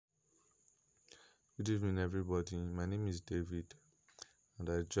Good evening, everybody. My name is David, and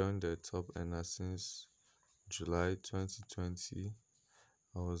I joined the top earner since July 2020.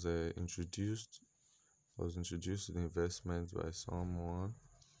 I was introduced to the investment by someone,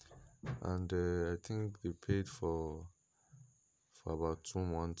 and I think they paid for about 2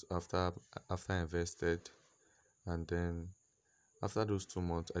 months after I invested, and then after those 2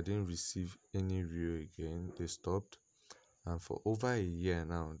 months, I didn't receive any reward again. They stopped. And for over a year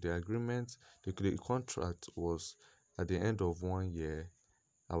now, the contract was at the end of 1 year,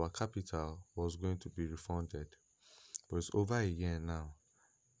 our capital was going to be refunded. But it's over a year now,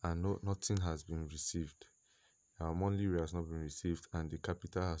 and nothing has been received. Our monthly rate has not been received, and the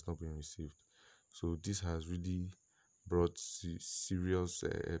capital has not been received. So this has really brought serious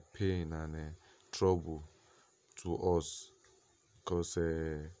pain and trouble to us, because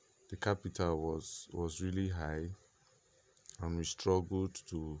the capital was really high, and we struggled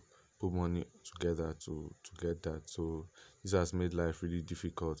to put money together to get that. So this has made life really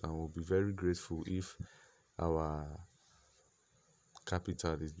difficult, and we'll be very grateful if our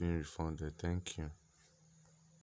capital is being refunded. Thank you.